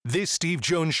This Steve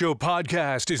Jones Show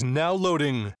podcast is now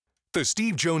loading. The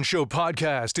Steve Jones Show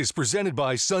podcast is presented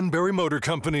by Sunbury Motor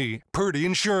Company, Purdy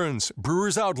Insurance,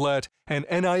 Brewers Outlet, and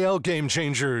NIL Game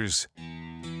Changers.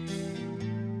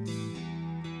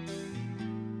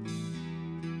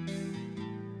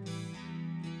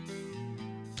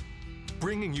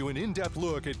 Bringing you an in-depth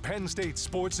look at Penn State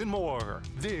sports and more.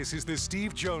 This is the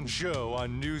Steve Jones Show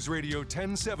on News Radio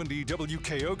 1070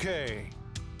 WKOK.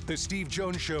 The Steve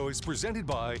Jones Show is presented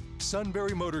by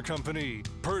Sunbury Motor Company,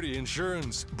 Purdy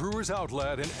Insurance, Brewers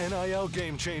Outlet, and NIL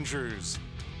Game Changers.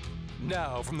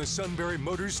 Now from the Sunbury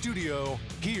Motors studio,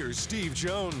 here's Steve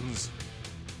Jones.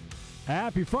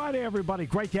 Happy Friday, everybody.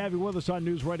 Great to have you with us on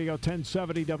News Radio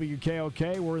 1070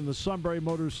 WKOK. We're in the Sunbury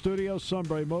Motors studio.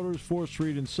 Sunbury Motors, 4th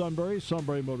Street in Sunbury.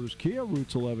 Sunbury Motors Kia,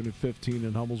 routes 11 and 15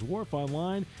 in Hummel's Wharf.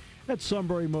 Online at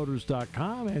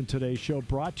sunburymotors.com. And today's show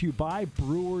brought to you by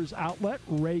Brewers Outlet,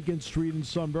 Reagan Street in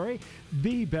Sunbury,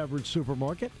 The Beverage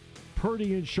Supermarket,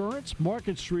 Purdy Insurance,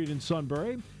 Market Street in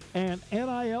Sunbury, and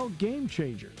NIL Game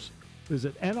Changers.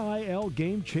 Visit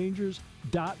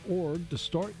nilgamechangers.org to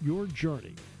start your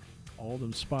journey. All of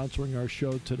them sponsoring our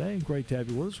show today. And great to have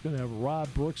you with us. We're going to have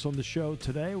Rob Brooks on the show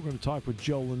today. We're going to talk with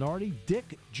Joe Lunardi,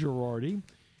 Dick Jerardi,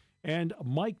 and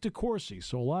Mike DeCourcy.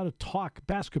 So a lot of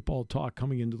basketball talk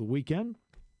coming into the weekend.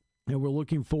 And we're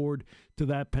looking forward to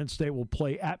that. Penn State will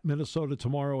play at Minnesota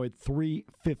tomorrow at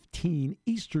 3:15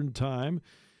 Eastern Time.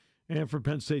 And for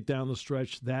Penn State down the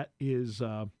stretch, that is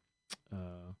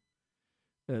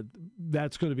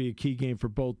that's going to be a key game for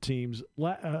both teams.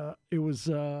 It was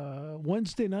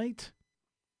Wednesday night.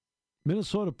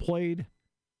 Minnesota played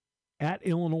at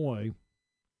Illinois.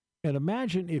 And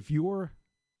imagine if you're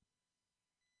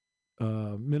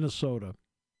Minnesota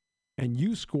and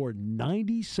you scored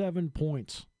 97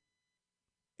 points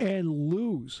and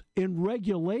lose in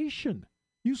regulation.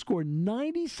 You scored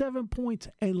 97 points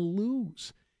and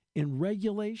lose in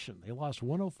regulation. They lost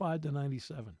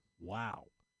 105-97. Wow.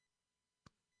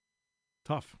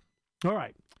 Tough. All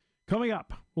right. Coming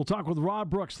up, we'll talk with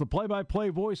Rob Brooks, the play-by-play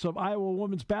voice of Iowa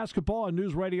women's basketball on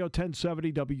News Radio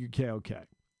 1070 WKOK.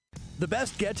 The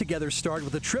best get-togethers start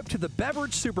with a trip to the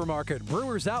Beverage Supermarket,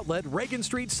 Brewers Outlet, Reagan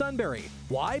Street, Sunbury.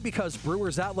 Why? Because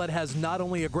Brewers Outlet has not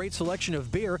only a great selection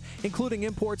of beer, including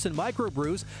imports and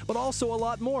microbrews, but also a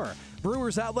lot more.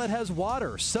 Brewers Outlet has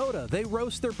water, soda, they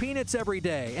roast their peanuts every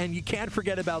day, and you can't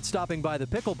forget about stopping by the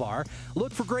pickle bar.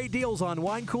 Look for great deals on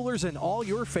wine coolers and all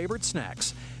your favorite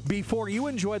snacks. Before you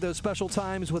enjoy those special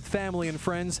times with family and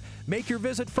friends, make your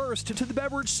visit first to the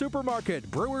Beverage Supermarket,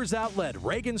 Brewers Outlet,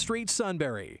 Reagan Street,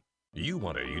 Sunbury. You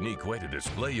want a unique way to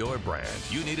display your brand.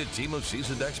 You need a team of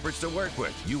seasoned experts to work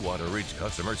with. You want to reach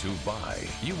customers who buy.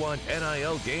 You want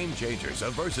NIL Game Changers, a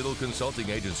versatile consulting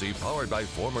agency powered by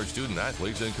former student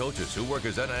athletes and coaches who work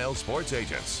as NIL sports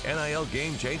agents. NIL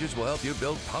Game Changers will help you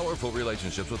build powerful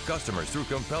relationships with customers through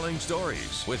compelling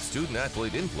stories, with student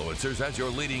athlete influencers as your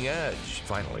leading edge.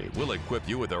 Finally, we'll equip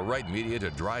you with the right media to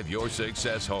drive your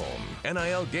success home.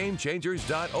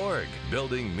 NILGameChangers.org,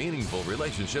 building meaningful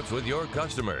relationships with your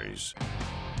customers.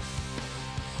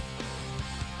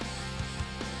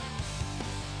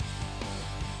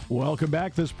 Welcome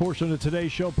back. This portion of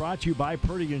today's show brought to you by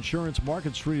Purdy Insurance,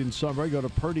 Market Street in Sunbury. Go to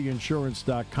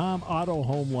purdyinsurance.com. Auto,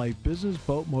 home, life, business,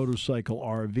 boat, motorcycle,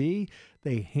 RV.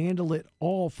 They handle it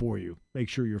all for you. Make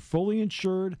sure you're fully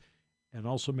insured and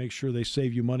also make sure they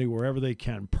save you money wherever they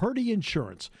can. Purdy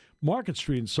Insurance, Market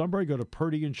Street in Sunbury. Go to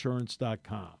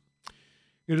purdyinsurance.com.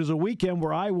 It is a weekend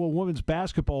where Iowa women's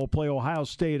basketball will play Ohio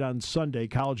State on Sunday.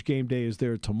 College game day is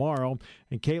there tomorrow.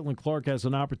 And Caitlin Clark has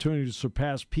an opportunity to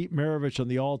surpass Pete Maravich on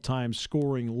the all-time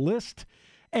scoring list.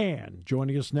 And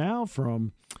joining us now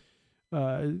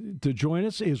to join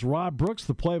us is Rob Brooks,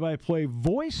 the play-by-play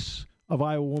voice of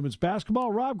Iowa women's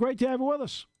basketball. Rob, great to have you with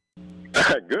us.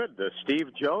 Good. The Steve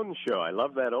Jones Show. I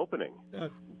love that opening.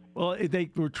 Well,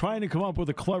 they were trying to come up with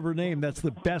a clever name. That's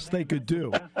the best they could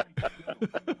do.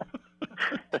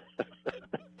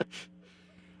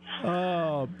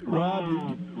 Rob,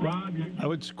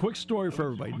 quick story for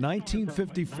everybody.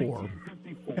 1954,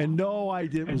 and no, I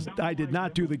did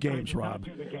not do the games, Rob.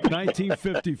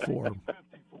 1954,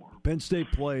 Penn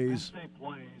State plays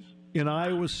in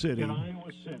Iowa City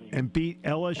and beat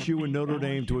LSU and Notre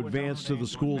Dame to advance to the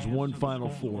school's one Final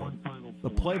Four. The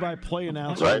play-by-play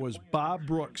announcer was Bob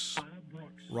Brooks,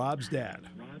 Rob's dad.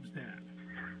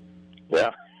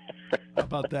 Yeah. How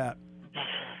about that?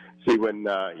 See, when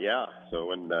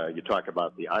you talk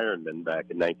about the Ironman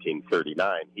back in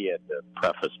 1939, he had to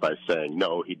preface by saying,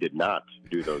 no, he did not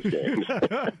do those games.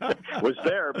 Was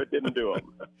there, but didn't do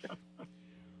them.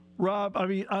 Rob, I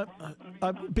mean,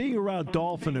 being around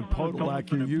Dolphin and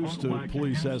Podolak, you're used to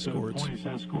police escorts.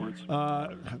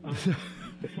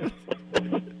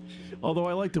 Although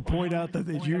I like to point out that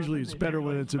it's better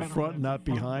when it's in front and not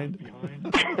behind.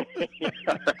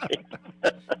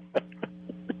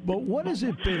 But what has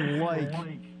it been like,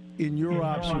 in your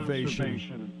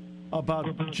observation,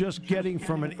 about just getting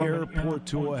from an airport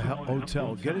to a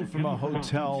hotel, getting from a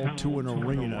hotel to an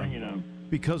arena,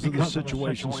 because of the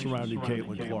situation surrounding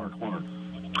Caitlin Clark?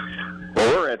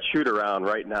 Well, we're at shoot-around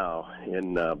right now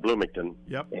in Bloomington,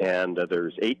 and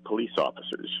there's 8 police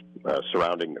officers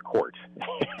surrounding the court.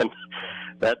 And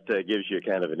that gives you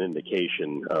kind of an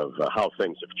indication of how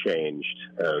things have changed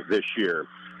this year.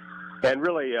 And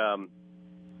really,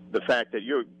 the fact that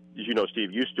as you know,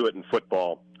 Steve, used to it in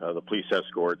football, the police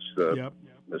escorts, the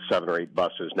 7 or 8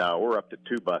 buses. Now we're up to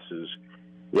 2 buses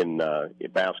in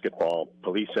basketball,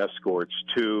 police escorts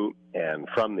to and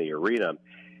from the arena.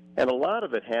 And a lot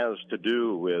of it has to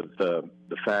do with the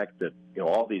fact that,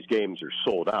 all these games are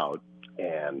sold out,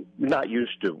 and not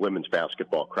used to women's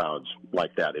basketball crowds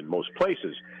like that in most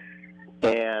places.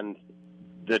 And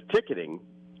the ticketing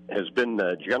has been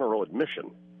general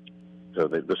admission. So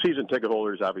the season ticket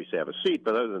holders obviously have a seat,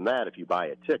 but other than that, if you buy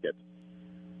a ticket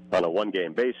on a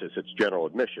one-game basis, it's general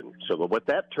admission. So what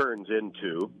that turns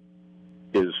into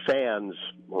is fans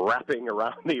wrapping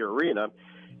around the arena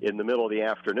in the middle of the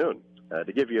afternoon.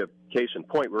 To give you a case in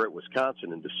point, we're at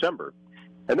Wisconsin in December,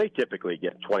 and they typically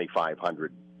get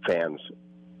 2,500 fans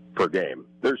per game.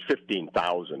 There's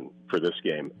 15,000 for this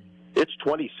game. It's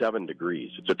 27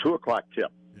 degrees. It's a 2 o'clock tip.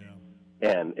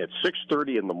 And at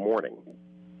 6:30 in the morning,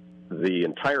 the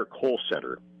entire Kohl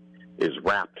Center is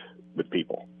wrapped with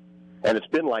people. And it's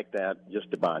been like that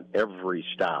just about every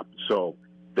stop. So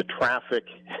the traffic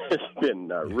has been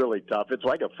really tough. It's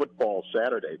like a football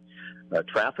Saturday,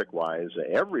 traffic-wise,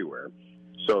 everywhere.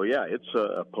 So, yeah, it's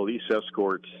a police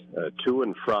escort to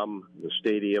and from the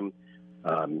stadium,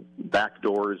 back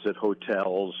doors at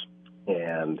hotels,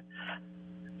 and,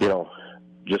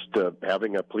 just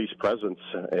having a police presence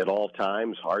at all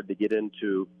times. Hard to get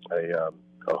into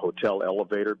a hotel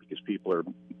elevator because people are,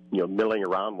 milling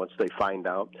around once they find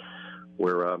out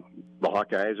where the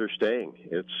Hawkeyes are staying.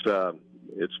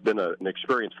 It's been an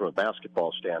experience from a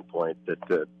basketball standpoint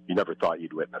that you never thought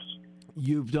you'd witness.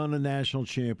 You've done a national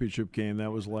championship game.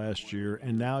 That was last year,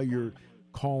 and now you're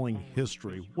calling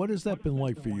history. What has that been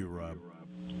like for you, Rob?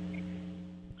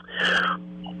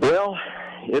 Well,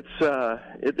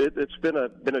 it's been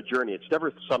a journey. It's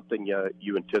never something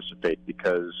you anticipate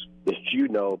because, as you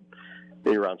know,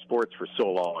 being around sports for so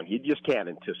long, you just can't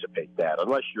anticipate that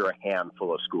unless you're a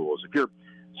handful of schools. If you're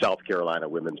South Carolina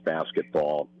women's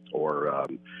basketball or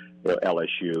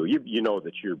LSU, you know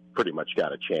that you've pretty much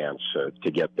got a chance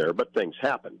to get there, but things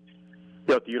happen.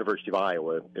 At the University of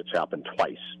Iowa, it's happened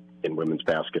twice in women's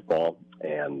basketball,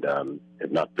 and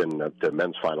have not been at the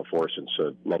men's Final Four since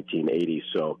 1980,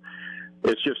 so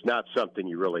it's just not something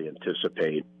you really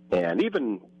anticipate. And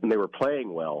even when they were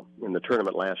playing well in the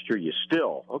tournament last year, you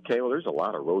still, there's a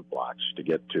lot of roadblocks to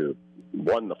get to,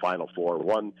 won the Final Four,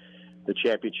 won the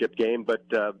championship game, but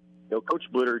Coach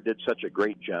Bluter did such a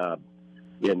great job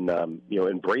in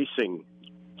embracing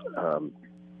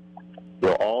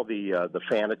all the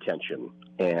fan attention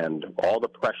and all the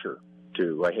pressure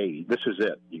to hey, this is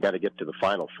it. You got to get to the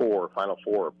Final Four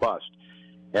or bust,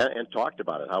 and talked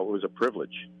about it, how it was a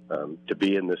privilege to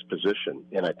be in this position.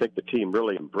 And I think the team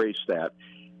really embraced that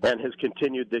and has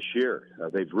continued this year.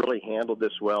 They've really handled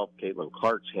this well. Caitlin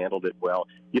Clark's handled it well.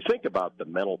 You think about the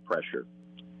mental pressure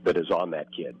that is on that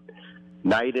kid,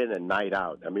 night in and night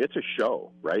out. I mean, it's a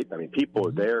show, right? I mean, people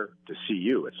are there to see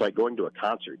you. It's like going to a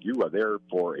concert. You are there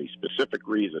for a specific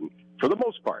reason, for the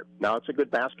most part. Now, it's a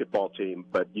good basketball team,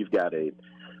 but you've got a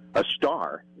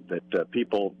star that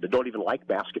people that don't even like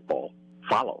basketball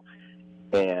follow.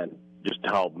 And just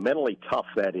how mentally tough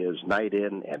that is, night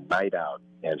in and night out,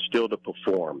 and still to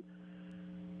perform.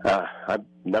 I've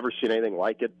never seen anything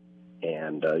like it.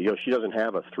 And, she doesn't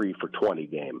have a 3 for 20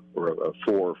 game or a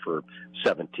 4 for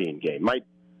 17 game.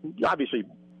 Obviously,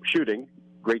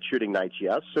 great shooting nights,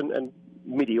 yes, and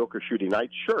mediocre shooting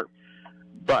nights, sure.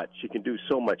 But she can do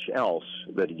so much else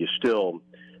that you still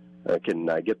can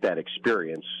get that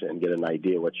experience and get an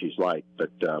idea what she's like.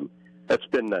 But that's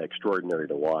been extraordinary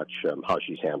to watch how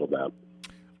she's handled that.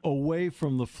 Away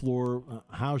from the floor,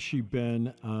 how's she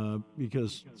been?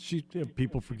 Because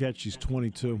people forget she's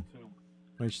 22.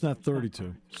 Right, she's not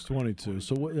 32. She's 22.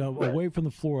 So away from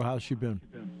the floor, how's she been?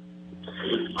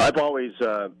 I've always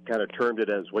kind of termed it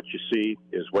as what you see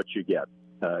is what you get.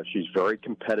 She's very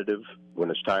competitive. When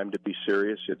it's time to be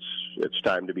serious, it's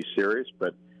time to be serious.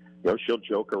 But she'll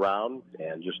joke around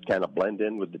and just kind of blend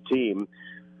in with the team,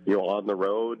 on the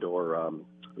road or,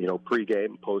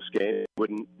 pregame, postgame.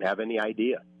 Wouldn't have any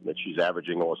idea that she's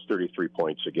averaging almost 33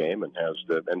 points a game and has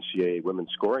the NCAA women's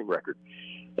scoring record,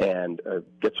 and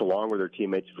gets along with her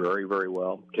teammates very, very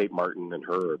well. Kate Martin and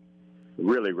her are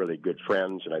really, really good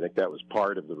friends, and I think that was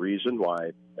part of the reason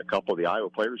why a couple of the Iowa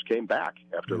players came back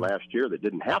after last year. They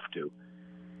didn't have to,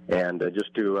 and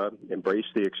just to embrace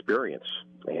the experience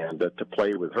and to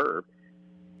play with her.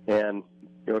 And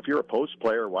if you're a post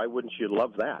player, why wouldn't you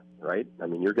love that, right? I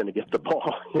mean, you're going to get the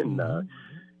ball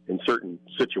in certain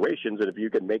situations, and if you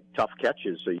can make tough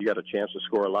catches, so you got a chance to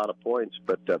score a lot of points.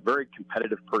 But a very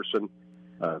competitive person,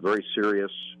 very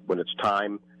serious when it's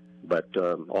time, but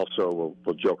also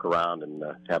will joke around and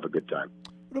have a good time.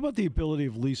 What about the ability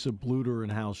of Lisa Bluter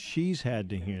and how she's had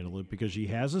to handle it? Because she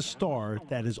has a star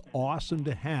that is awesome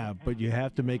to have, but you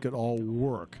have to make it all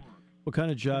work. What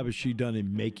kind of job has she done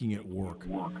in making it work?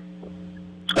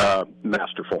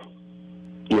 Masterful.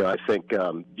 I think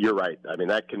you're right. I mean,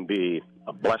 that can be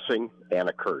a blessing and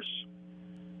a curse.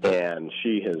 And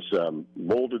she has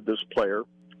molded this player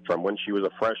from when she was a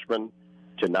freshman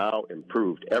to now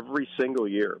improved every single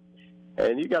year.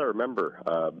 And you got to remember,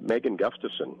 Megan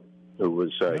Gustafson, who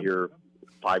was here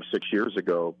 5-6 years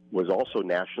ago, was also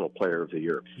National Player of the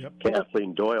Year. Yep.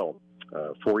 Kathleen Doyle,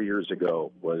 4 years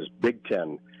ago, was Big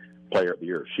Ten Player of the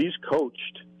Year. She's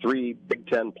coached 3 Big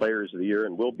Ten Players of the Year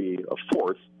and will be a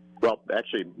 4th. Well,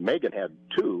 actually, Megan had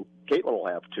 2. Caitlin will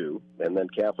have 2, and then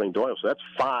Kathleen Doyle. So that's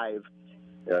 5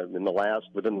 within the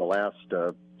last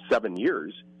 7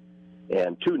 years,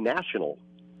 and 2 National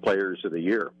Players of the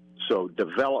Year. So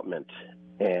development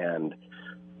and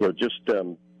just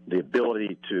the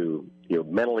ability to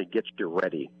mentally get you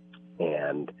ready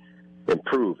and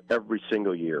improve every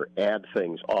single year, add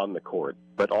things on the court,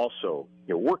 but also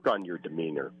work on your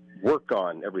demeanor, work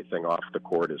on everything off the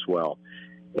court as well.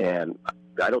 And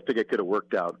I don't think it could have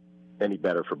worked out any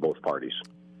better for both parties.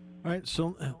 All right,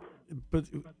 so but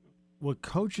what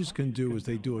coaches can do is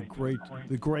the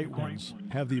great ones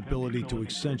have the ability to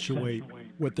accentuate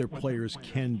what their players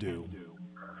can do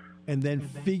and then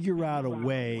figure out a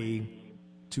way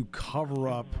to cover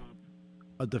up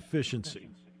a deficiency.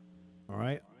 All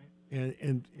right?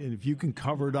 And if you can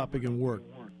cover it up, it can work.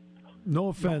 No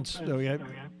offense.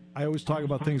 I always talk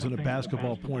about things in a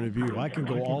basketball point of view. I can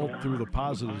go all through the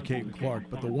positives of Caitlin Clark,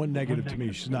 but the one negative to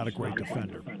me, she's not a great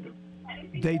defender.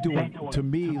 To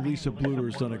me, Lisa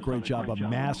Bluter has done a great job of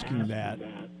masking that,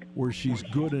 where she's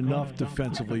good enough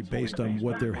defensively based on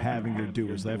what they're having her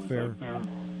do. Is that fair?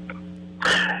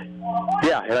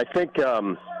 Yeah, and I think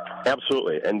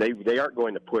absolutely. And they aren't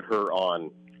going to put her on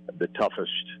the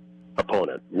toughest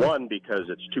opponent. One, because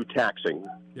it's too taxing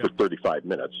for 35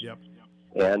 minutes. Yep.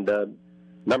 And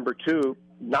number 2,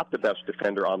 not the best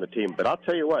defender on the team. But I'll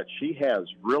tell you what, she has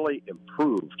really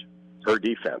improved her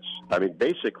defense. I mean,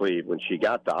 basically, when she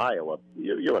got to Iowa,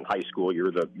 you're in high school,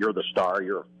 you're the star,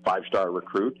 you're a 5-star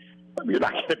recruit. You're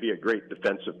not going to be a great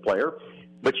defensive player,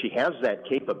 but she has that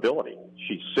capability.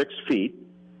 She's 6 feet,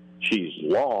 she's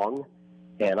long,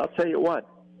 and I'll tell you what,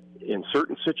 in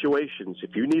certain situations,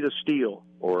 if you need a steal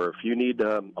or if you need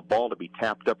a ball to be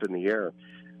tapped up in the air,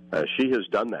 she has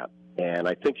done that. And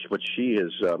I think what she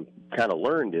has kind of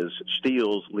learned is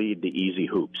steals lead to easy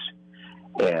hoops.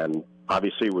 And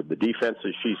obviously with the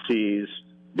defenses she sees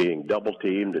being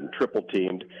double-teamed and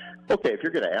triple-teamed, okay, if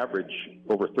you're going to average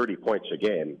over 30 points a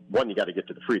game, one, you got to get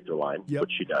to the free throw line,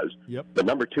 which she does. Yep. But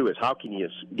number 2 is how can you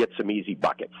get some easy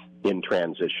buckets in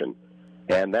transition?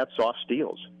 And that's off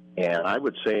steals. And I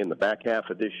would say in the back half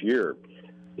of this year,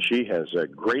 she has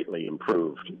greatly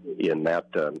improved in that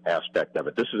aspect of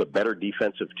it. This is a better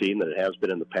defensive team than it has been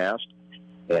in the past.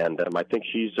 And I think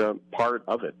she's part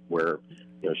of it where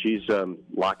she's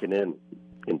locking in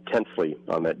intensely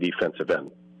on that defensive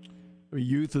end.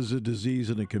 Youth is a disease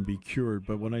and it can be cured,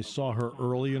 but when I saw her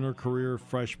early in her career,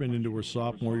 freshman into her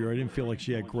sophomore year, I didn't feel like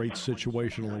she had great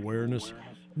situational awareness.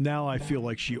 Now I feel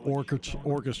like she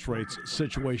orchestrates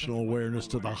situational awareness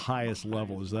to the highest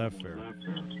level. Is that fair?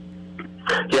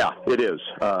 Yeah, it is.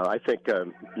 I think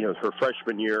her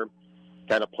freshman year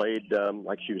kind of played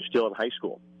like she was still in high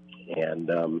school and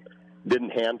didn't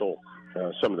handle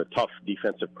some of the tough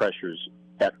defensive pressures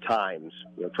at times,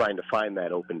 trying to find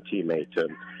that open teammate,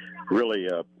 really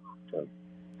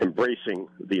embracing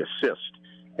the assist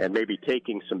and maybe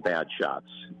taking some bad shots.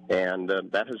 And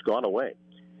that has gone away.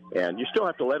 And you still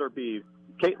have to let her be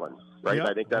Caitlin, right? Yep.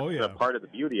 I think that's part of the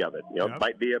beauty of it. It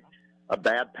might be a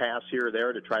bad pass here or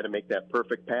there to try to make that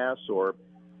perfect pass, or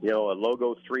a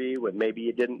logo 3 when maybe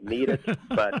you didn't need it,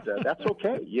 but that's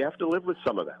okay. You have to live with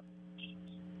some of that.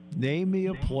 Name me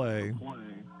a play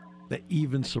that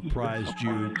even surprised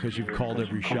you because you've called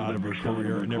every shot of her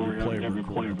career and every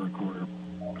play of her career?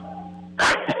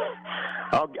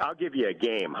 I'll give you a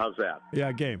game. How's that? Yeah,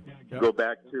 a game. Yep. Go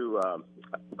back to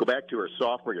her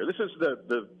sophomore year. This is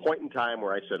the point in time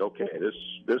where I said, okay,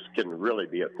 this can really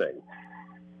be a thing.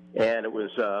 And it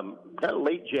was kind of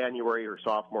late January, her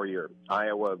sophomore year.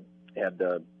 Iowa had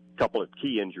a couple of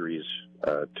key injuries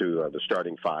to the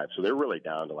starting five, so they're really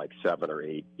down to like 7 or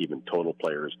 8 even total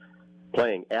players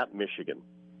playing at Michigan,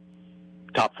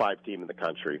 top 5 team in the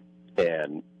country.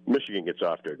 And Michigan gets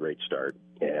off to a great start,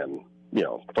 and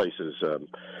places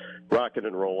rocking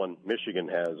and rolling. Michigan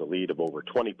has a lead of over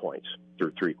 20 points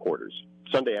through 3 quarters.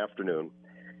 Sunday afternoon,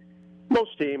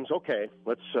 most teams, okay,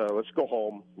 let's go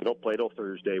home. We don't play till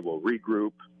Thursday. We'll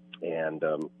regroup, and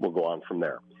we'll go on from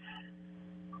there.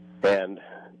 And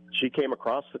she came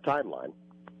across the timeline,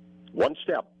 one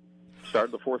step,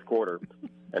 started the fourth quarter,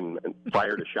 and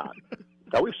fired a shot.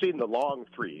 Now, we've seen the long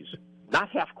threes, not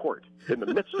half court, in the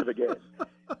midst of a game.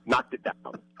 Knocked it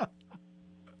down.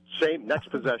 Same next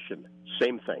possession,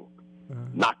 same thing.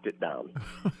 Knocked it down.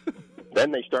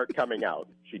 Then they start coming out.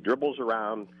 She dribbles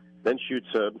around, then shoots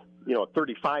a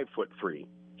 35-foot free,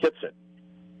 hits it,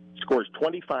 scores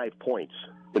 25 points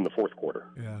in the fourth quarter.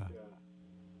 Yeah.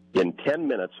 In 10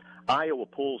 minutes, Iowa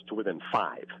pulls to within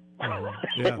 5. Yeah.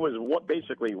 It was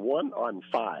basically 1 on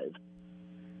 5.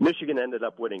 Michigan ended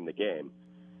up winning the game,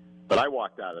 but I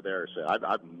walked out of there and said,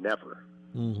 I've never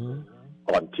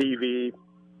on TV,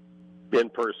 in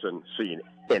person, seen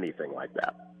anything like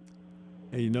that.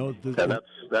 Hey, and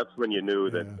that's when you knew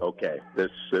that, okay, this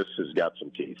has got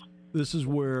some teeth. This is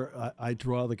where I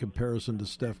draw the comparison to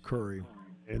Steph Curry.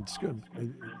 It's good.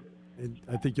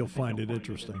 I think you'll find it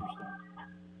interesting.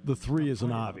 The 3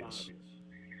 isn't obvious.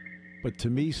 But to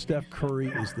me, Steph Curry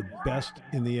is the best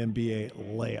in the NBA at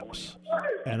layups.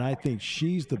 And I think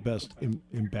she's the best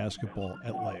in basketball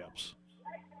at layups.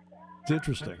 It's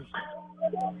interesting.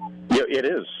 Yeah, it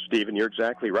is, Stephen. You're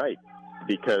exactly right.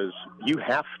 Because you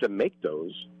have to make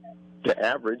those to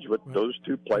average what those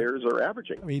 2 players are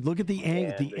averaging. I mean, look at the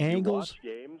angles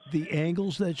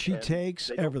that she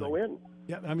takes, everything.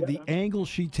 Yeah, I mean, the angles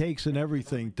she takes and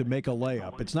everything to make a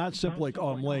layup. It's not simple like,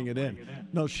 I'm laying it in.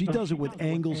 No, she does it with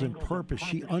angles and purpose.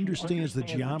 She understands the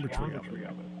geometry of it.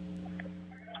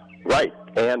 Right,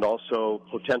 and also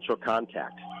potential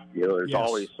contact. There's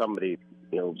always somebody,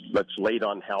 that's late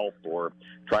on help or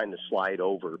trying to slide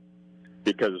over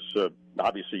because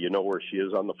obviously you know where she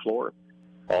is on the floor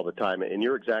all the time. And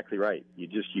you're exactly right.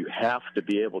 You have to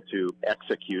be able to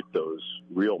execute those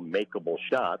real makeable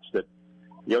shots that,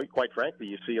 quite frankly,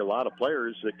 you see a lot of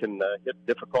players that can hit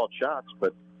difficult shots,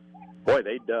 but boy,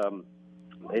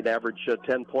 they'd average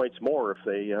 10 points more if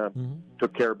they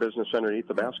took care of business underneath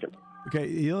the basket. Okay,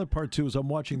 the other part, too, is I'm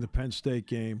watching the Penn State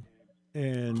game,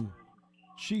 and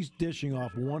she's dishing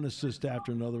off one assist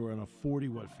after another on a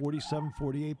 47,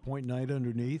 48-point night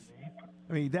underneath.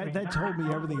 I mean, that told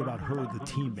me everything about her, the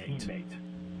teammate.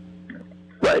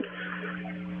 Right.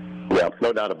 Yeah,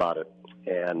 no doubt about it.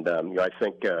 And I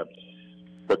think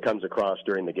what comes across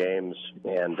during the games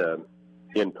and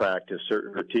in practice,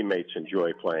 her teammates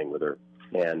enjoy playing with her,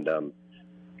 and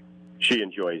she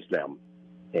enjoys them.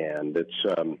 And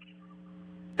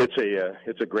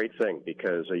it's a great thing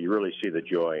because you really see the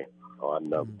joy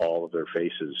on all of their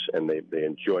faces, and they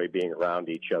enjoy being around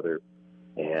each other.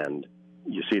 And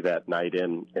you see that night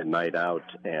in and night out,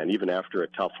 and even after a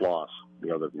tough loss,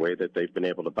 the way that they've been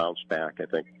able to bounce back, I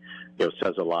think,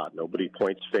 says a lot. Nobody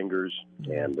points fingers,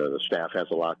 and the staff has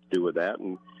a lot to do with that,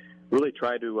 and really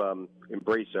try to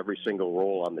embrace every single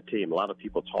role on the team. A lot of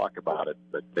people talk about it,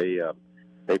 but they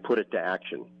put it to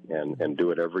action and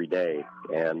do it every day,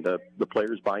 and the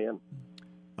players buy in.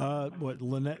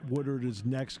 Lynette Woodard is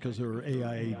next because of her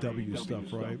AIAW stuff,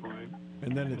 right?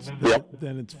 And then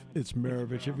it's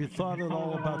Maravich. Have you thought at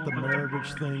all about the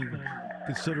Maravich thing,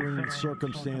 considering the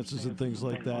circumstances and things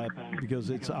like that? Because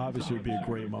it's obviously would be a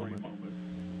great moment.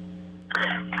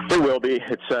 It will be.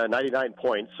 It's 99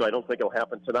 points, so I don't think it'll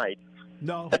happen tonight.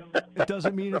 No, it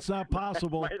doesn't mean it's not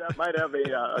possible. might have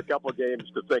a couple games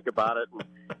to think about it. And,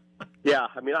 yeah,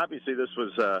 I mean, obviously this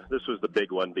was the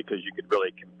big one because you could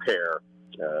really compare,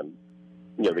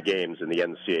 the games in the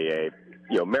NCAA.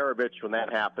 Maravich, when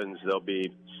that happens, there'll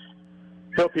be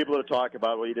people to talk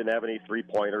about, well, you didn't have any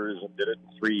 3-pointers and did it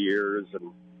in 3 years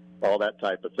and all that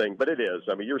type of thing. But it is.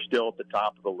 I mean, you're still at the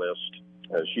top of the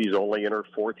list. She's only in her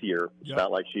 4th year. It's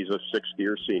not like she's a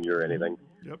 6th-year senior or anything.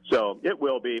 Yep. So it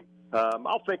will be.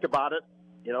 I'll think about it.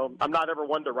 I'm not ever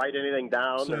one to write anything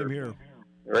down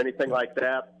or anything like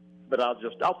that. But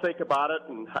I'll think about it,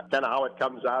 and kind of how it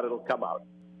comes out, it'll come out.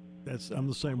 I'm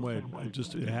the same way.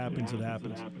 It happens.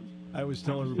 I always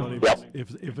tell everybody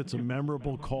if it's a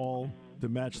memorable call to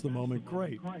match the moment,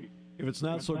 great. If it's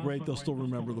not so great, they'll still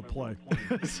remember the play.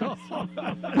 So,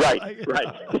 right.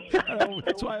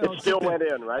 That's why I don't it still went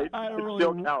in, right? I don't really,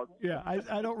 still counts. Yeah,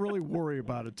 I don't really worry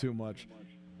about it too much.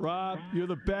 Rob, you're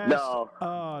the best. No.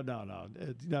 Oh, no,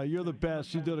 you're the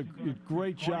best. You did a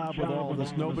great job with all of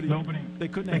this. They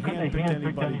couldn't have handpicked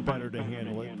anybody better to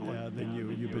handle it than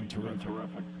you. You've been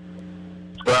terrific.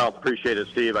 Well, appreciate it,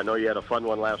 Steve. I know you had a fun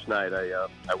one last night. I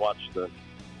watched the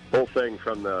whole thing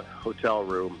from the hotel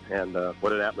room, and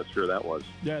what an atmosphere that was.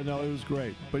 Yeah, no, it was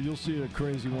great. But you'll see a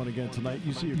crazy one again tonight.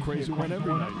 You see a crazy one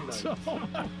every night. So.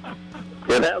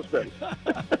 It has been.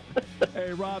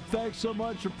 Hey, Rob, thanks so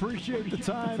much. Appreciate the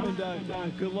time,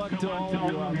 and good luck to all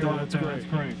of you out there. That's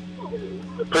great.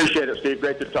 Appreciate it, Steve.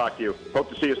 Great to talk to you.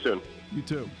 Hope to see you soon. You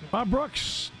too. Bob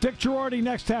Brooks, Dick Jerardi,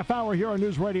 next half hour here on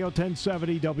News Radio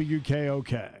 1070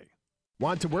 WKOK.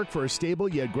 Want to work for a stable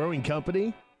yet growing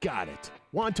company? Got it.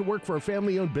 Want to work for a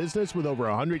family-owned business with over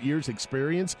 100 years'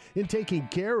 experience in taking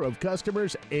care of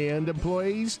customers and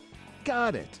employees?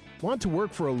 Got it. Want to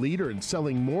work for a leader in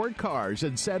selling more cars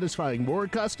and satisfying more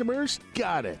customers?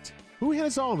 Got it. Who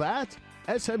has all that?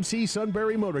 SMC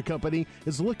Sunbury Motor Company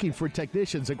is looking for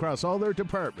technicians across all their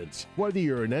departments. Whether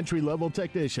you're an entry-level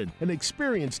technician, an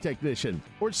experienced technician,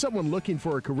 or someone looking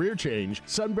for a career change,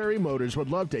 Sunbury Motors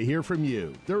would love to hear from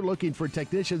you. They're looking for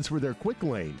technicians for their quick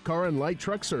lane, car and light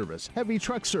truck service, heavy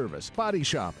truck service, body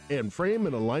shop, and frame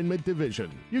and alignment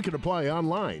division. You can apply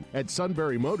online at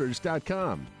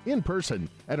sunburymotors.com, in person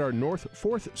at our North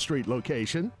 4th Street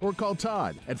location, or call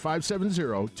Todd at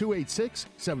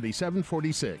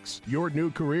 570-286-7746. Your new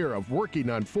career of working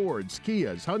on Fords,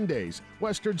 Kias, Hyundais,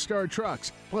 Western Star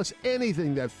trucks, plus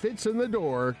anything that fits in the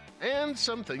door, and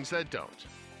some things that don't.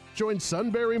 Join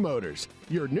Sunbury Motors.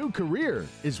 Your new career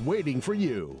is waiting for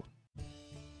you.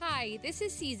 Hi, this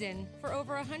is Season. For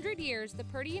over 100 years, the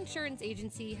Purdy Insurance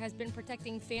Agency has been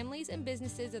protecting families and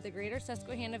businesses of the greater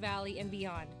Susquehanna Valley and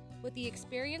beyond. With the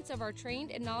experience of our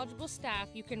trained and knowledgeable staff,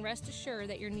 you can rest assured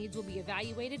that your needs will be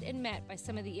evaluated and met by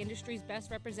some of the industry's best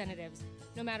representatives.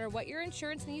 No matter what your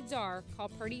insurance needs are, call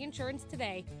Purdy Insurance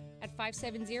today at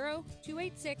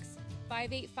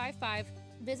 570-286-5855.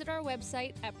 Visit our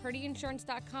website at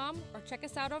purdyinsurance.com or check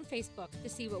us out on Facebook to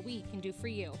see what we can do for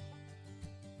you.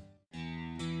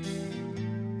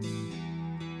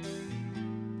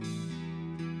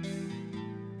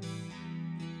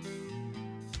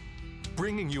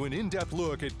 Bringing you an in-depth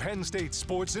look at Penn State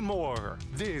sports and more.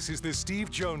 This is the Steve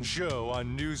Jones Show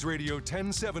on News Radio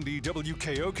 1070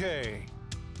 WKOK.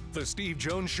 The Steve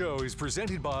Jones Show is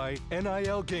presented by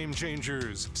NIL Game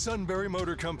Changers, Sunbury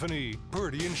Motor Company,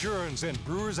 Purdy Insurance, and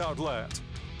Brewers Outlet.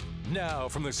 Now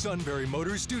from the Sunbury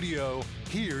Motor Studio,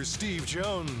 here's Steve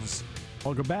Jones.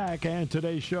 Welcome back, and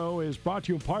today's show is brought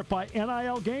to you in part by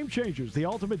NIL Game Changers, the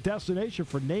ultimate destination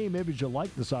for name, image, and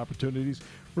likeness opportunities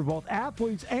for both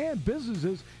athletes and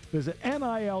businesses. Visit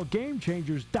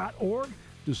NILGameChangers.org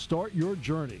to start your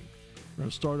journey. We're going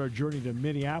to start our journey to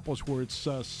Minneapolis, where it's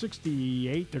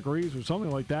 68 degrees or something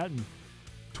like that, and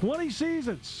 20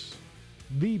 seasons.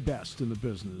 The best in the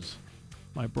business.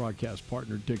 My broadcast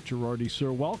partner, Dick Jerardi.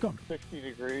 Sir, welcome. 60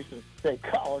 degrees in State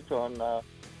College on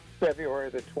February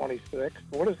the 26th.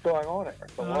 What is going on here?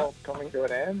 Is the world coming to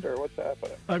an end, or what's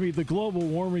happening? I mean, the global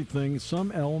warming thing,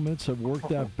 some elements have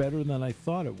worked out better than I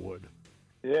thought it would.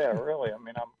 Yeah, really. I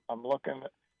mean, I'm looking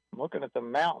at the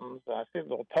mountains. I see a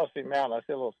little Tussey Mountain. I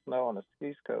see a little snow on the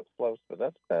ski slopes, but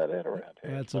that's about it around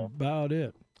here. That's about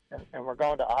it. And we're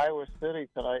going to Iowa City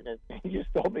tonight, and you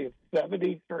told me it's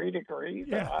 73 degrees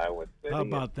in Iowa City. How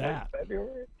about that?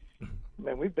 February? I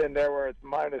mean, we've been there where it's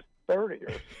minus 30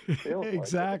 or feels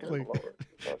exactly. Like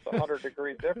so it's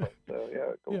 100-degree difference.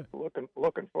 So looking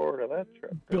forward to that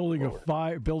trip. Building a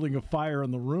fire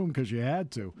in the room because you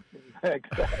had to.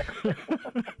 Exactly.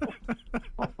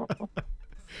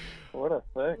 What a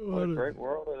thing! What a great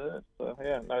world it is. So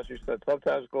and as you said,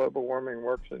 sometimes global warming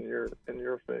works in your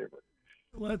favor.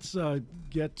 Let's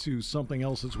get to something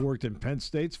else that's worked in Penn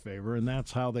State's favor, and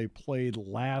that's how they played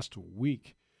last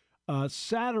week.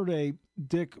 Saturday,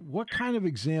 Dick, what kind of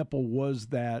example was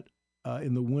that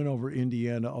in the win over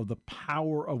Indiana of the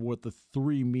power of what the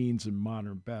three means in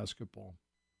modern basketball?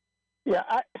 Yeah,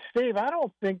 Steve, I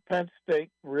don't think Penn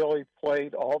State really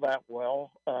played all that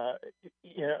well,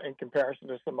 in comparison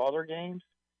to some other games.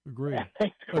 Agreed.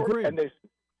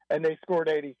 And they scored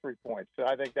 83 points. So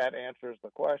I think that answers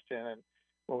the question. And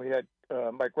when we had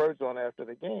Mike Rhodes on after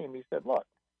the game, he said, look,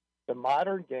 the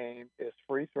modern game is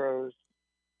free throws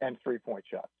and three-point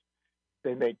shots.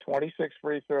 They made 26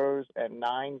 free throws and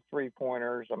 9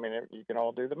 three-pointers. I mean, you can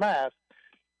all do the math.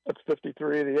 It's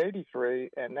 53 of the 83,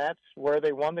 and that's where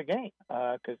they won the game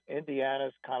because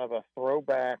Indiana's kind of a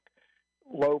throwback,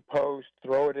 low post,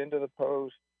 throw it into the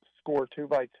post, score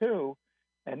 2-by-2,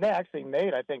 and they actually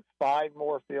made, I think, 5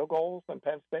 more field goals than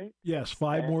Penn State. Yes,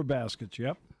 5 more baskets,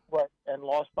 yep. Right, and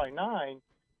lost by 9,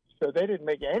 so they didn't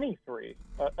make any 3,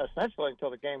 essentially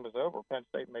until the game was over. Penn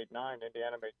State made 9,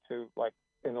 Indiana made 2, like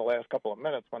in the last couple of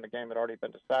minutes when the game had already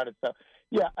been decided. So,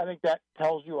 yeah, I think that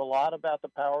tells you a lot about the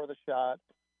power of the shot.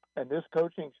 And this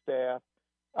coaching staff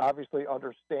obviously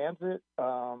understands it.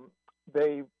 I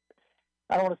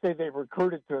don't want to say they've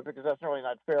recruited to it because that's really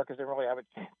not fair because they really have a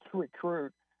chance to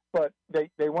recruit. But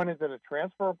they went into the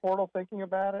transfer portal thinking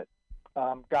about it,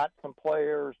 got some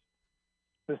players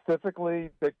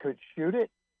specifically that could shoot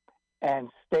it, and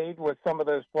stayed with some of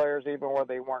those players even where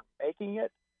they weren't making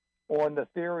it, on the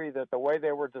theory that the way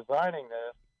they were designing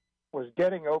this was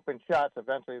getting open shots.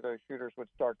 Eventually those shooters would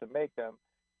start to make them.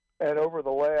 And over the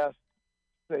last,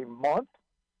 say, month,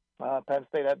 Penn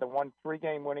State had the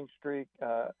 3-game winning streak,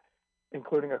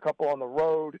 including a couple on the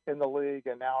road in the league,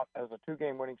 and now has a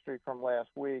 2-game winning streak from last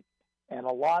week. And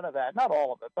a lot of that, not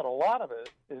all of it, but a lot of it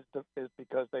is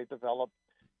because they developed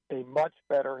a much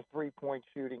better three-point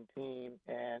shooting team.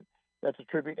 And that's a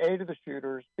tribute, A, to the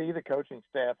shooters, B, the coaching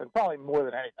staff, and probably more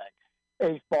than anything,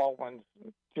 Ace Baldwin's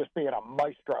just being a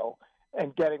maestro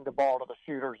and getting the ball to the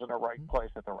shooters in the right place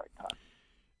at the right time.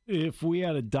 If we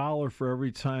had $1 for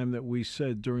every time that we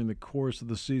said during the course of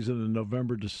the season in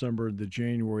November, December, and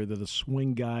January that a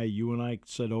swing guy you and I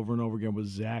said over and over again was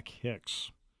Zach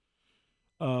Hicks,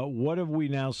 what have we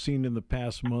now seen in the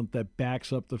past month that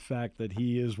backs up the fact that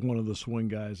he is one of the swing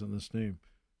guys on this team?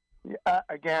 Yeah,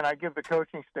 again, I give the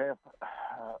coaching staff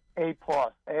A+.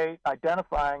 A,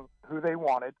 identifying who they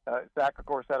wanted. Zach, of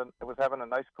course, was having a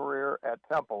nice career at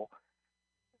Temple,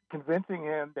 convincing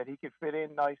him that he could fit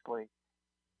in nicely.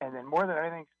 And then more than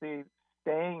anything, Steve,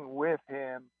 staying with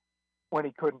him when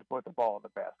he couldn't put the ball in the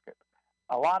basket.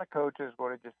 A lot of coaches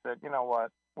would have just said, you know what,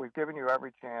 we've given you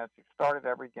every chance. You've started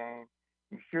every game.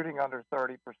 You're shooting under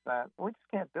 30%. We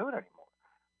just can't do it anymore.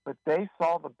 But they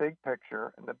saw the big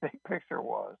picture, and the big picture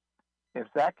was if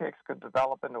Zach Hicks could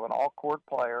develop into an all-court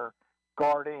player,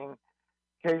 guarding,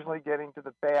 occasionally getting to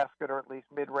the basket or at least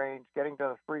mid-range, getting to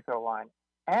the free throw line,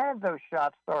 and those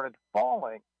shots started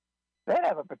falling, they'd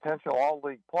have a potential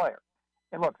all-league player.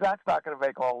 And look, Zach's not going to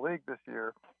make all-league this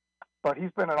year, but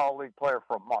he's been an all-league player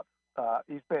for a month.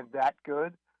 He's been that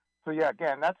good. So, yeah,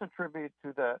 again, that's a tribute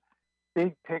to the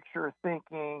big picture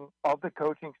thinking of the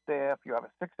coaching staff. You have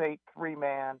a 6'8",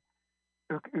 3-man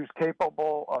who's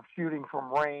capable of shooting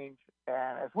from range.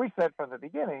 And as we said from the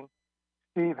beginning,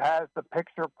 Steve has the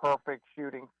picture-perfect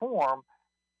shooting form.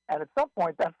 And at some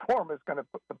point, that form is going to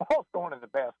put the ball's going in the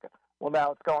basket. Well,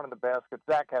 now it's going in the basket.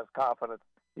 Zach has confidence.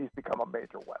 He's become a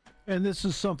major weapon. And this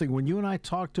is something, when you and I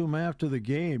talked to him after the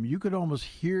game, you could almost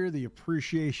hear the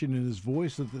appreciation in his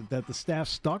voice that the staff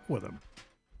stuck with him.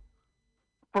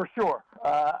 For sure.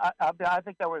 I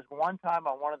think there was one time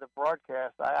on one of the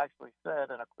broadcasts I actually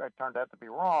said, and it turned out to be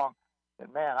wrong,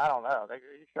 that, man, I don't know.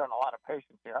 You're showing a lot of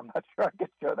patience here. I'm not sure I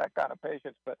could show that kind of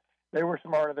patience, but they were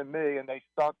smarter than me, and they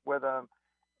stuck with him.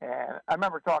 And I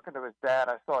remember talking to his dad.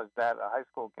 I saw his dad at a high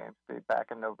school game, Steve, back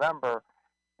in November,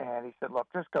 and he said, look,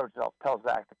 just go tell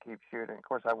Zach to keep shooting. Of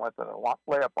course, I went to the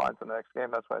layup lines in the next game.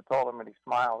 That's what I told him, and he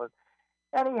smiled.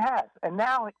 And he has. And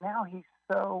now he's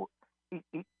so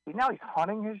now he's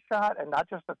hunting his shot and not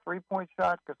just a three-point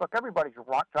shot because, look, everybody's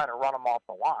trying to run him off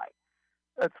the line.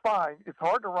 It's fine. It's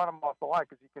hard to run him off the line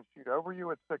because he can shoot over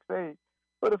you at 6'8".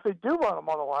 But if they do run him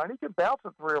on the line, he can bounce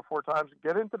it 3 or 4 times and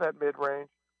get into that mid-range,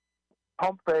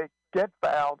 pump fake, get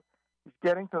fouled. He's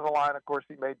getting to the line. Of course,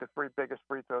 he made the 3 biggest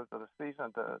free throws of the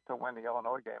season to win the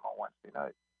Illinois game on Wednesday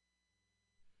night.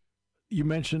 You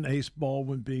mentioned Ace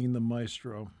Baldwin being the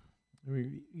maestro. I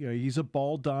mean, he's a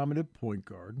ball-dominant point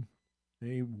guard. I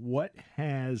mean, what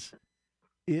has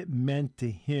it meant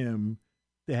to him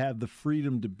to have the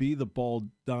freedom to be the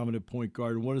ball-dominant point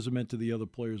guard, and what has it meant to the other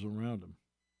players around him?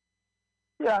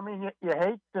 Yeah, I mean, you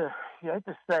hate to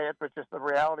say it, but just the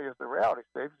reality is the reality,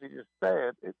 Steve. You just say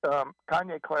it.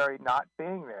 Kanye Clary not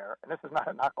being there, and this is not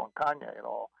a knock on Kanye at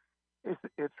all.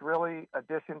 It's really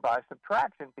addition by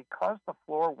subtraction because the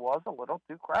floor was a little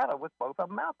too crowded with both of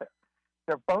them out there.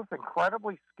 They're both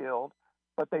incredibly skilled,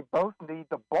 but they both need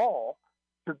the ball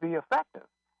to be effective.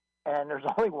 And there's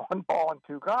only one ball and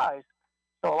 2 guys.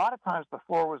 So a lot of times the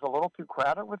floor was a little too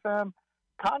crowded with them.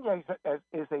 Kanye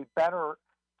is a better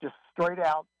just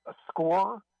straight-out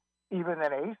scorer even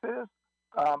than Ace is,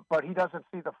 but he doesn't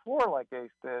see the floor like Ace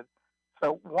did.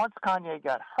 So once Kanye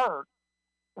got hurt,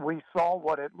 we saw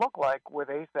what it looked like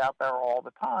with Ace out there all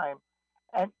the time.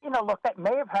 And look, that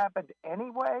may have happened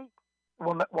anyway.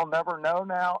 We'll never know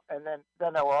now. And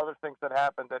then there were other things that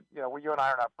happened that you and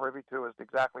I are not privy to as to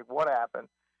exactly what happened.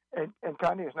 And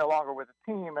Kanye is no longer with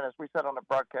the team. And as we said on the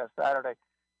broadcast Saturday,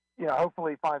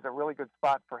 hopefully he finds a really good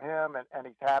spot for him, and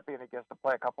he's happy, and he gets to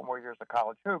play a couple more years of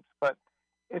college hoops. But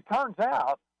it turns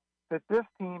out that this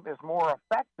team is more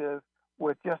effective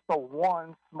with just the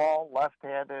one small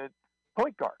left-handed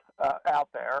point guard out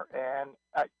there, and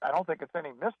I don't think it's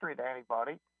any mystery to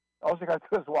anybody. All you got to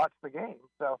do is watch the game.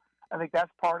 So I think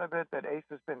that's part of it, that Ace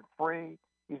has been free.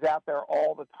 He's out there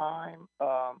all the time,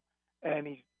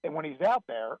 and when he's out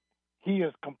there, he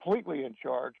is completely in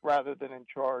charge rather than in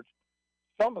charge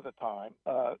some of the time.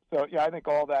 So, I think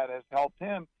all that has helped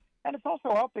him. And it's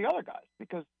also helped the other guys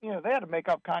because, they had to make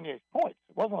up Kanye's points.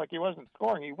 It wasn't like he wasn't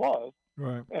scoring. He was.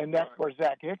 Right. And that's where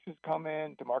Zach Hicks has come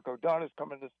in. DeMarco Dunn has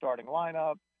come into the starting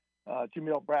lineup.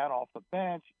 Jameel Brown off the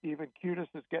bench. Even Cutis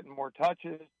is getting more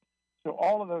touches. So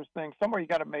all of those things, somewhere you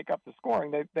got to make up the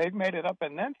scoring. They've made it up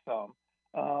and then some.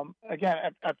 Again,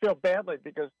 I feel badly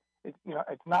because it's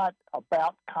not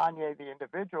about Kanye the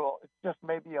individual. It's just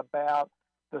maybe about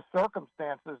the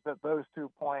circumstances that those two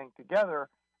playing together.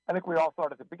 I think we all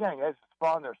thought at the beginning, it's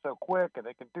fun, they're so quick, and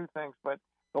they can do things. But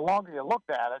the longer you looked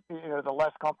at it, the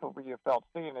less comfortable you felt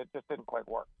seeing it. Just didn't quite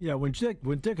work. Yeah, when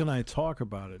Dick and I talk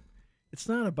about it, it's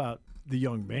not about the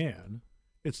young man.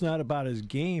 It's not about his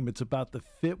game. It's about the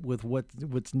fit with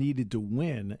what's needed to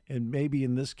win. And maybe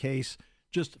in this case,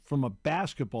 just from a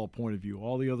basketball point of view,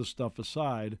 all the other stuff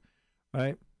aside,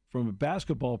 right? From a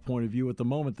basketball point of view, at the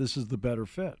moment, this is the better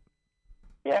fit.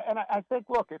 Yeah, and I think,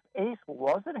 look, if Ace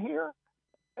wasn't here,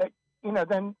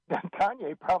 then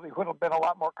Kanye probably would have been a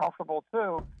lot more comfortable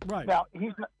too. Right. Now,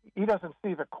 he doesn't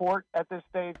see the court at this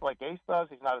stage like Ace does.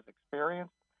 He's not as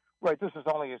experienced. Right, this is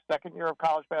only his second year of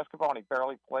college basketball, and he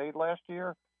barely played last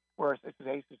year, whereas this is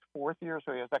Ace's fourth year,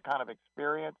 so he has that kind of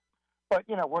experience. But,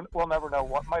 we'll never know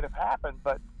what might have happened,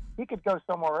 but he could go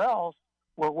somewhere else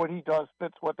where what he does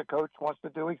fits what the coach wants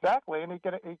to do exactly, and he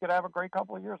could have a great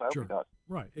couple of years. I hope he does.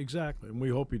 Right, exactly, and we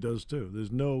hope he does too.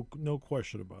 There's no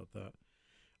question about that.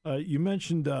 You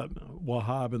mentioned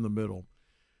Wahab in the middle.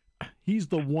 He's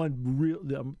the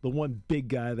one big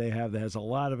guy they have that has a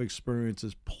lot of experience,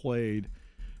 has played.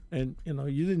 And,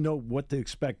 you didn't know what to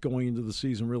expect going into the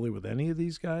season really with any of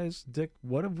these guys. Dick,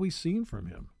 what have we seen from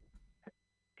him?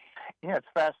 Yeah, it's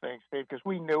fascinating, Steve, because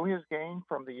we knew his game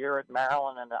from the year at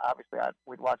Maryland, and obviously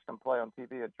we'd watched him play on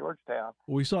TV at Georgetown.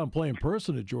 Well, we saw him play in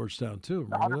person at Georgetown, too.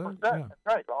 Remember 100%. that? Yeah.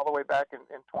 Right, all the way back in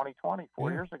 2020,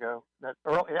 4 years ago.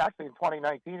 Actually, in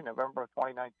 2019, November of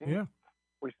 2019. Yeah.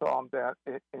 We saw him down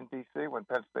in D.C. when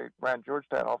Penn State ran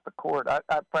Georgetown off the court. I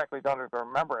frankly don't even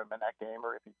remember him in that game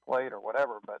or if he played or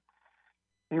whatever, but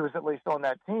he was at least on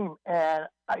that team. And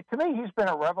to me, he's been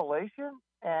a revelation,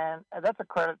 and that's a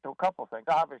credit to a couple of things.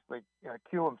 Obviously,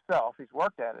 Q himself, he's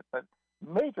worked at it, but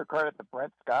major credit to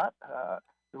Brent Scott,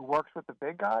 who works with the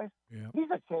big guys. Yeah. He's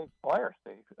a changed player,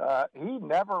 Steve. He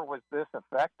never was this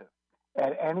effective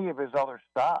at any of his other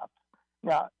stops.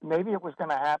 Now, maybe it was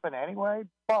going to happen anyway,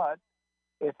 but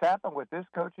it's happened with this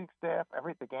coaching staff.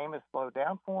 The game has slowed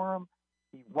down for him.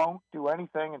 He won't do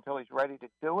anything until he's ready to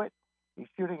do it. He's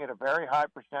shooting at a very high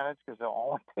percentage because he'll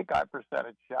only take high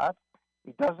percentage shots.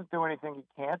 He doesn't do anything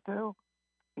he can't do.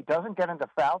 He doesn't get into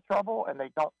foul trouble, and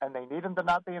they need him to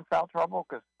not be in foul trouble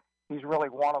because he's really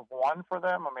one of one for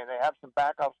them. I mean, they have some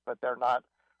backups, but they're not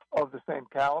of the same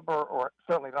caliber, or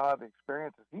certainly don't have the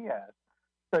experience as he has.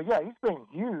 So yeah, he's been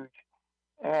huge.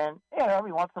 And,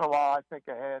 every once in a while, I think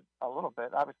ahead a little bit.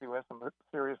 Obviously, we have some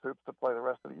serious hoops to play the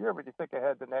rest of the year, but you think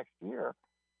ahead the next year,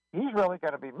 he's really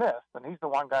going to be missed. And he's the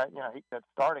one guy, that's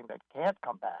starting that can't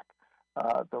come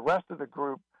back. The rest of the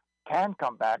group can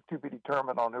come back, to be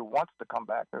determined on who wants to come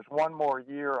back. There's one more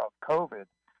year of COVID.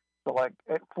 So,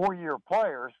 4-year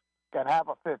players can have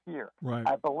a fifth year. Right.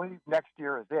 I believe next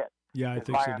year is it. Yeah, I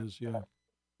think it is, yeah.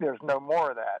 There's no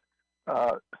more of that.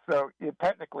 So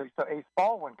Ace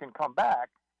Baldwin can come back.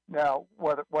 Now,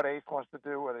 what Ace wants to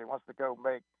do, whether he wants to go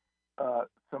make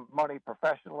some money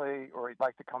professionally or he'd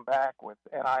like to come back with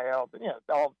NIL,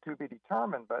 all to be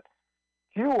determined. But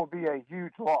Q will be a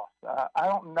huge loss. I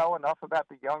don't know enough about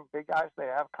the young big guys they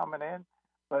have coming in,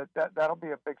 but that'll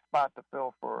be a big spot to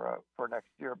fill for next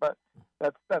year. But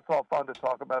that's all fun to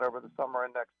talk about over the summer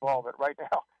and next fall. But right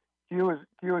now, Q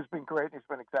has been great. He's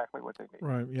been exactly what they need.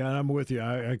 Right. Yeah, and I'm with you.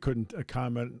 I couldn't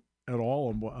comment at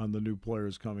all on the new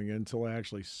players coming in until I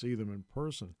actually see them in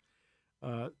person.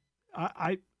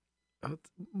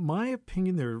 My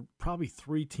opinion, there are probably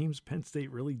 3 teams Penn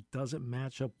State really doesn't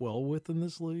match up well with in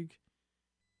this league.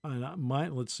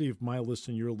 And let's see if my list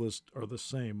and your list are the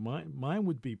same. Mine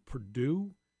would be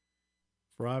Purdue,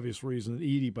 for obvious reasons.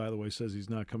 Edie, by the way, says he's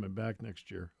not coming back next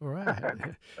year. All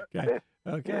right.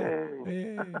 Okay.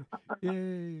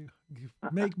 Yay.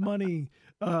 Make money.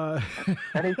 And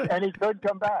he could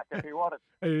come back if he wanted.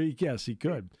 Yes, he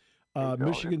could.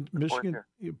 Michigan,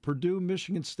 Purdue,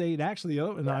 Michigan State, actually,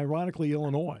 and ironically,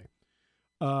 Illinois.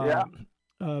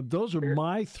 Those are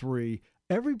my three.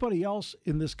 Everybody else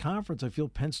in this conference, I feel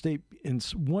Penn State in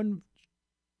one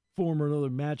form or another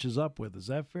matches up with. Is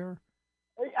that fair?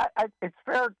 It's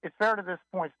fair. It's fair to this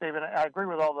point, Stephen. I agree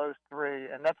with all those three,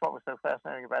 and that's what was so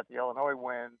fascinating about the Illinois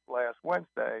win last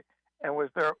Wednesday. And was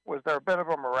there a bit of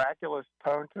a miraculous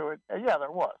tone to it? Yeah,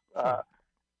 there was.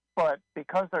 But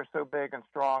because they're so big and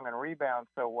strong and rebound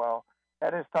so well,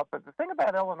 that is tough. But the thing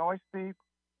about Illinois, Steve,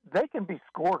 they can be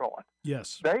scored on.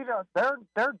 Yes. They don't.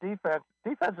 Their defense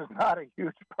is not a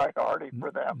huge priority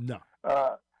for them. No.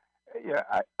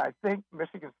 I think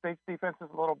Michigan State's defense is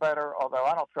a little better, although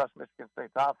I don't trust Michigan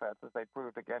State's offense, as they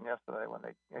proved again yesterday when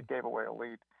they gave away a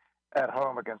lead at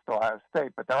home against Ohio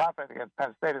State. But their offense against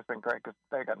Penn State has been great because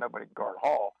they got nobody to guard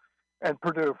Hall, and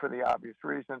Purdue for the obvious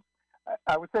reasons.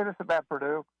 I would say this about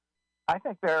Purdue. I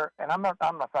think they're, and I'm not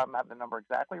if I'm having the number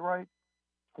exactly right,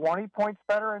 20 points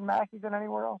better in Mackey than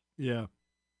anywhere else. Yeah.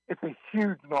 It's a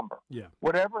huge number. Yeah.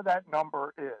 Whatever that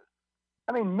number is.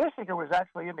 I mean, Michigan was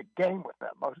actually in the game with them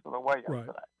most of the way yesterday.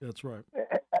 Right. That's right.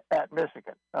 At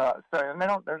Michigan. And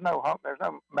there's no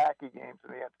Mackey games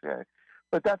in the NCAA.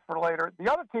 But that's for later.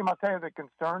 The other team, I'll tell you, that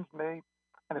concerns me,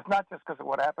 and it's not just because of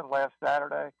what happened last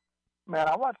Saturday. Man,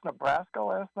 I watched Nebraska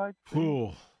last night.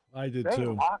 Ooh, I did they too. They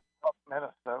locked up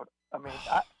Minnesota. I mean,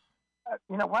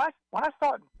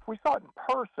 we saw it in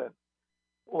person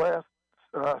last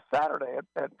Saturday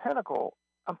at Pinnacle.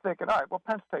 I'm thinking, all right, well,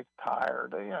 Penn State's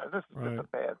tired. This is just a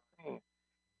bad team.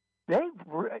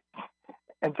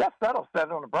 And Jeff Settle said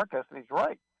it on the broadcast, and he's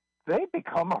right. They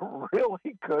become a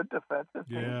really good defensive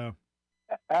team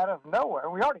out of nowhere.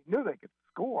 We already knew they could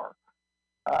score.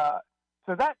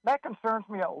 So that concerns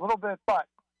me a little bit, but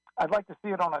I'd like to see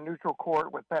it on a neutral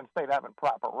court with Penn State having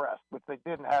proper rest, which they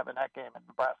didn't have in that game, and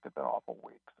Nebraska's been awful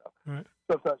weak. So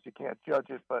sometimes you can't judge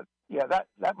it. But, yeah,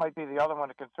 that might be the other one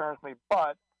that concerns me.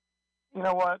 But you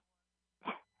know what?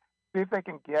 See if they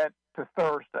can get to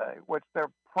Thursday, which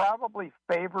they're probably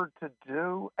favored to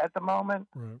do at the moment.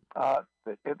 Right.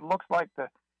 It looks like the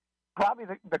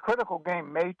critical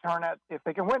game may turn out, if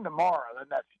they can win tomorrow, then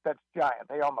that's giant.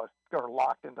 They almost are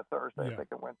locked into Thursday if they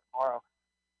can win tomorrow.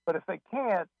 But if they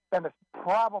can't, then it's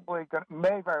probably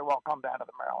may very well come down to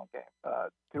the Maryland game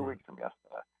 2 weeks from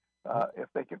yesterday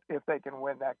if they can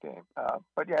win that game.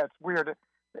 But yeah, it's weird.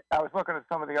 I was looking at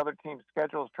some of the other teams'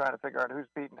 schedules trying to figure out who's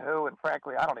beating who, and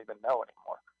frankly, I don't even know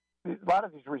anymore. A lot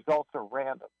of these results are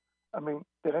random. I mean,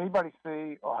 did anybody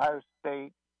see Ohio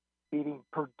State beating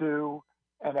Purdue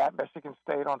and at Michigan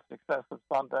State on successive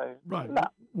Sundays? Right. No.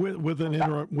 With an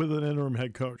interim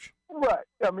head coach. Right.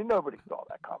 I mean, nobody saw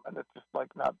that coming. It's just like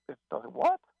it doesn't.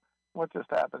 What just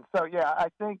happened? So yeah, I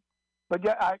think. But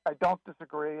yeah, I don't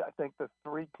disagree. I think the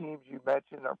three teams you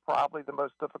mentioned are probably the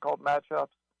most difficult matchups.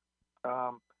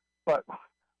 But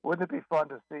wouldn't it be fun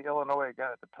to see Illinois again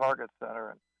at the Target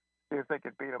Center and see if they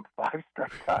could beat them 5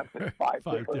 straight times in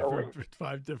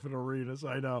five different arenas?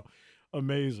 I know,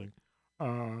 amazing.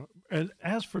 And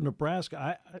as for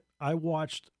Nebraska, I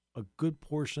watched a good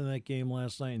portion of that game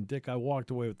last night, and Dick, I walked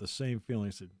away with the same feeling.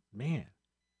 I said, man,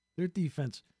 their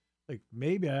defense, like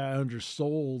maybe I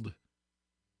undersold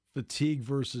fatigue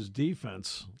versus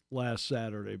defense last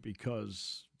Saturday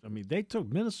because, I mean,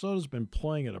 Minnesota's been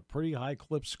playing at a pretty high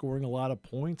clip, scoring a lot of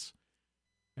points,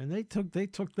 and they took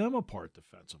them apart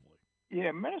defensively.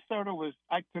 Yeah, Minnesota was,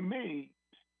 to me,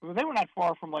 they were not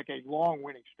far from like a long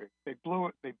winning streak. They blew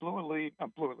a lead.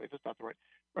 That's not the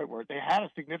right word. They had a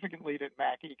significant lead at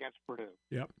Mackey against Purdue.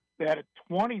 Yep. They had a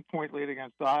 20-point lead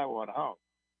against Iowa at home.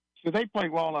 So they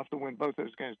played well enough to win both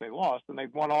those games they lost, and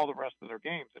they've won all the rest of their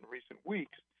games in recent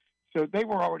weeks. So they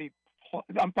were already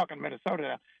I'm talking Minnesota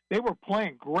now. They were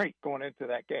playing great going into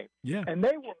that game. Yeah. And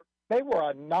they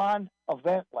were a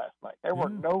non-event last night. They were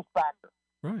no factor.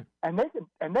 Right. And they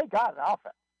got an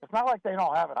offense. It's not like they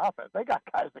don't have an offense. They got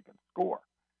guys that can score.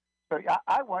 So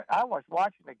I was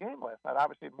watching the game last night.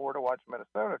 Obviously, more to watch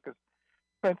Minnesota because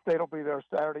Penn State will be there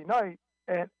Saturday night.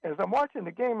 And as I'm watching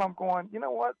the game, I'm going, you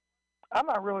know what? I'm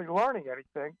not really learning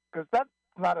anything because that's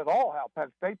not at all how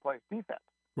Penn State plays defense.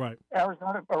 Right.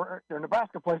 Arizona or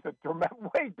Nebraska plays it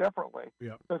way differently.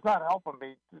 Yeah. So it's not helping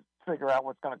me to figure out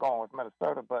what's going to go on with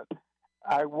Minnesota. But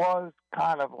I was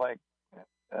kind of like,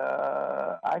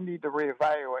 I need to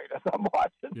reevaluate as I'm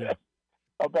watching this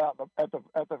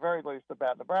at the very least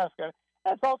about Nebraska.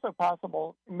 It's also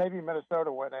possible maybe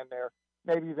Minnesota went in there.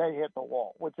 Maybe they hit the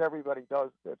wall, which everybody does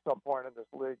at some point in this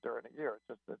league during the year.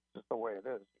 It's just the way it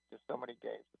is. Just so many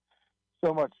games,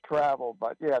 so much travel.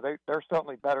 But, yeah, they're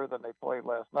certainly better than they played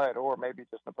last night, or maybe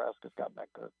just Nebraska's gotten that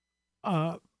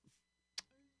good.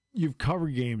 You've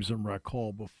covered games in Rec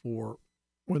Hall before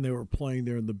when they were playing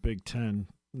there in the Big Ten.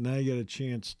 Now you get a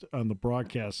chance on the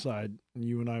broadcast side, and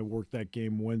you and I worked that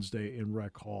game Wednesday in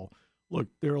Rec Hall. Look,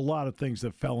 there are a lot of things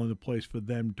that fell into place for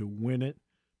them to win it,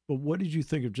 but what did you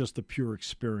think of just the pure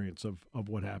experience of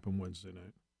what happened Wednesday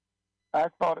night? I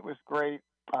thought it was great.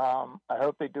 I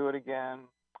hope they do it again,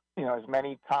 as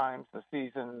many times this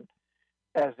season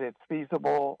as it's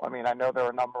feasible. I mean, I know there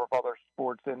are a number of other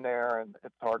sports in there, and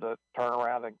it's hard to turn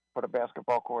around and put a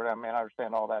basketball court. I mean, I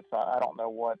understand all that. So I don't know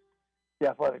what the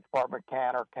athletic department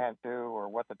can or can't do, or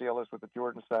what the deal is with the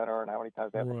Jordan Center and how many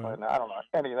times they have to play. I don't know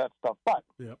any of that stuff. But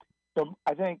so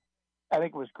I think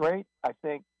it was great. I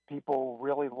think people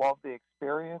really love the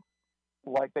experience,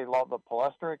 like they love the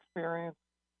Palestra experience.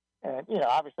 And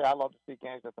obviously, I love to see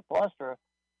games at the Palestra.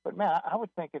 But man, I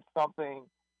would think it's something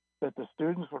that the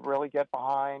students would really get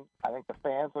behind. I think the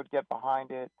fans would get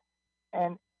behind it.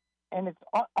 And it's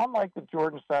unlike the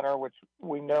Jordan Center, which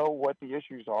we know what the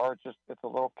issues are. It's a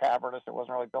little cavernous. It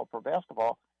wasn't really built for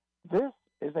basketball. This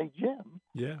is a gym.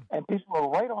 Yeah. And people are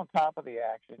right on top of the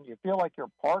action. You feel like you're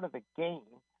part of the game.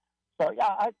 So,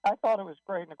 yeah, I thought it was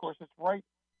great. And, of course, it's right.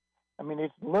 I mean,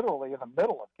 it's literally in the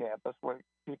middle of campus where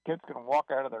kids can walk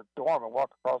out of their dorm and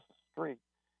walk across the street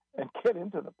and get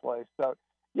into the place. So,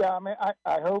 yeah, I mean,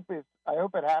 I hope it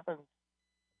happens,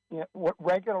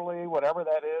 regularly, whatever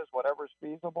that is, whatever's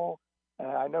feasible. And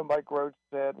I know Mike Rhodes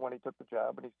said when he took the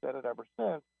job, and he said it ever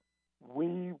since,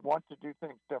 we want to do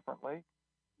things differently.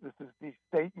 This is the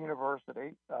state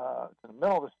university. It's in the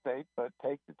middle of the state, but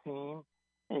take the team.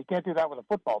 And you can't do that with a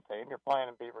football team. You're playing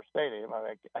in Beaver Stadium. I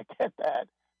mean, I get that.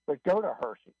 But go to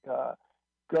Hershey.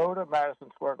 Go to Madison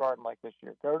Square Garden like this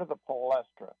year. Go to the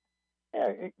Palestra.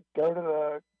 Go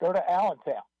to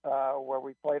Allentown, where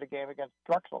we played a game against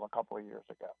Drexel a couple of years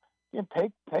ago.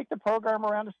 Take the program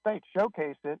around the state,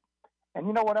 showcase it, and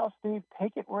you know what else, Steve?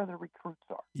 Take it where the recruits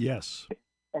are. Yes.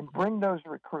 And bring those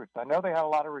recruits. I know they had a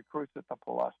lot of recruits at the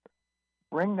Palestra.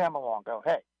 Bring them along. Go,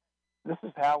 hey, this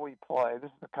is how we play.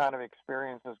 This is the kind of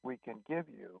experiences we can give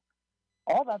you.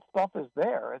 All that stuff is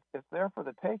there. It's there for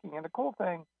the taking. And the cool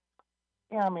thing,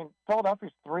 I mean,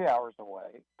 Philadelphia's 3 hours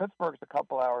away. Pittsburgh's a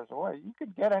couple hours away. You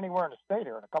could get anywhere in the state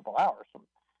here in a couple hours.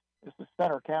 This is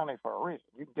Center County for a reason.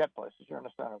 You can get places. You're in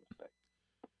the center of the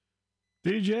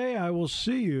state. DJ, I will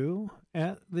see you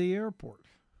at the airport.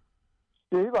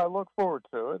 Steve, I look forward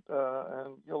to it.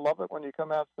 And you'll love it when you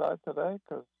come outside today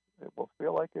because it will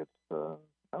feel like it's,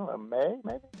 I don't know, May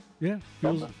maybe? Yeah,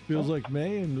 feels like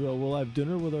May, and we'll have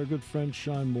dinner with our good friend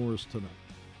Sean Morris tonight.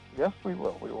 Yes, we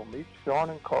will. We will meet Sean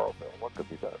in Carlville. What could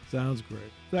be better? Sounds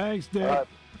great. Thanks, Dick. All right.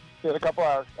 See you in a couple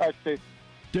hours. All right, Steve.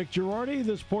 Dick Jerardi,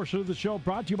 this portion of the show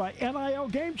brought to you by NIL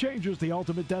Game Changers, the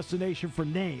ultimate destination for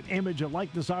name, image, and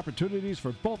likeness opportunities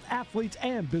for both athletes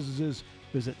and businesses.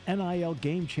 Visit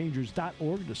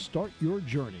NILGameChangers.org to start your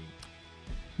journey.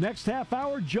 Next half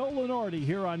hour, Joe Lenardi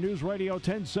here on News Radio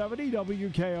 1070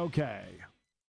 WKOK.